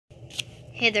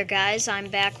Hey there guys, I'm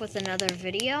back with another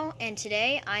video, and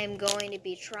today I am going to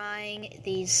be trying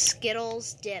these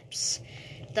Skittles dips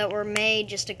that were made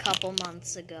just a couple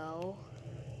months ago.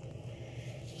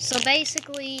 So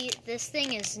basically, this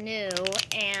thing is new,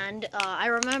 and I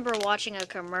remember watching a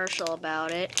commercial about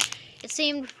it. It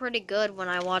seemed pretty good when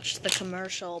I watched the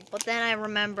commercial, but then I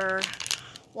remember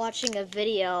watching a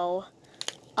video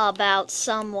about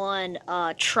someone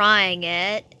trying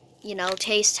it, you know,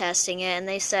 taste testing it, and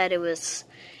they said it was,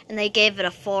 and they gave it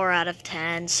a 4 out of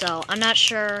 10, so I'm not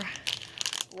sure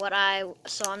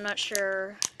I'm not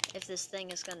sure if this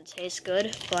thing is going to taste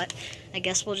good, but I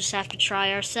guess we'll just have to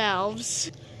try ourselves.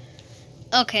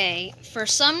 Okay, for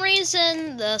some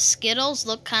reason, the Skittles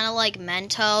look kind of like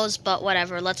Mentos, but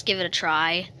whatever, let's give it a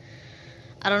try.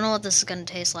 I don't know what this is going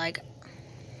to taste like.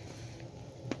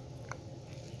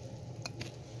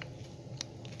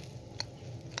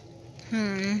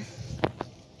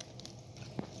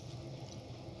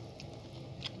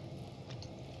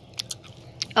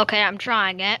 Okay, I'm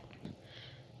trying it.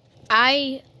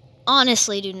 I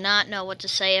honestly do not know what to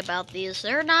say about these.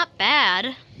 They're not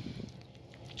bad.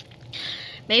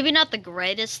 Maybe not the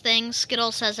greatest thing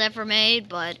Skittles has ever made,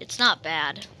 but it's not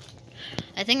bad.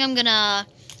 I think I'm gonna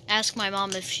ask my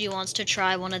mom if she wants to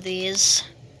try one of these.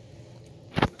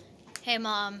 Hey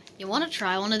Mom, you want to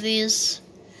try one of these?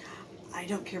 I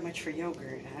don't care much for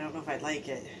yogurt. I don't know if I'd like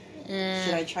it.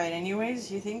 Should I try it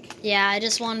anyways, you think? Yeah, I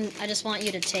just want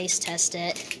you to taste test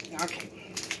it. Okay.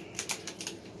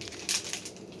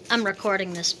 I'm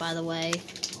recording this, by the way.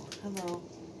 Oh,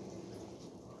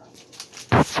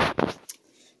 hello.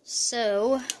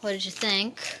 So, what did you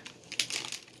think?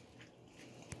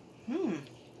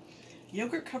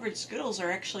 Yogurt-covered Skittles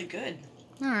are actually good.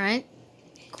 Alright.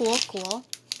 Cool.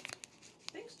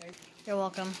 Thanks, Dave. You're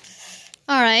welcome.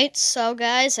 Alright, so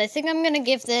guys, I think I'm going to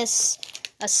give this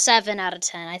a 7 out of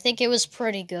 10. I think it was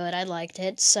pretty good. I liked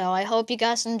it. So I hope you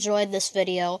guys enjoyed this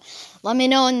video. Let me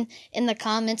know in the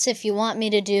comments if you want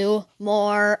me to do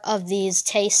more of these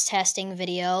taste testing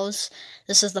videos.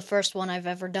 This is the first one I've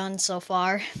ever done so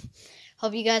far.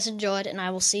 Hope you guys enjoyed, and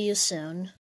I will see you soon.